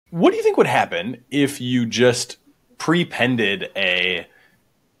What do you think would happen if you just prepended a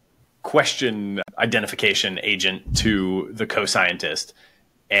question identification agent to the co-scientist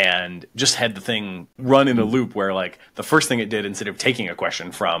and just had the thing run in a loop where like the first thing it did instead of taking a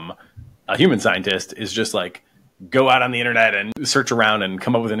question from a human scientist is just like go out on the internet and search around and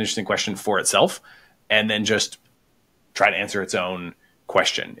come up with an interesting question for itself and then just try to answer its own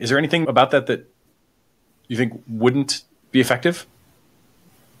question. Is there anything about that that you think wouldn't be effective?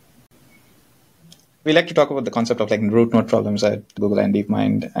 We like to talk about the concept of like root node problems at Google and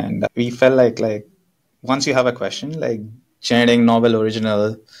DeepMind. And we felt like once you have a question, like generating novel,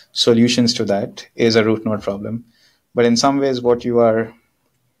 original solutions to that is a root node problem. But in some ways, what you are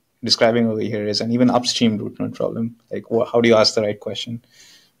describing over here is an even upstream root node problem. Like, how do you ask the right question?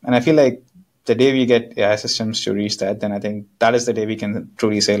 And I feel like the day we get AI systems to reach that, then I think that is the day we can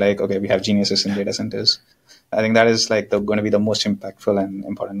truly say like, okay, we have geniuses in data centers. I think that is like going to be the most impactful and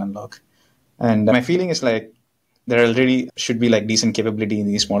important unlock. And my feeling is like there already should be like decent capability in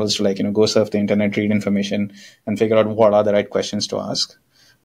these models to like, go surf the internet, read information, and figure out what are the right questions to ask.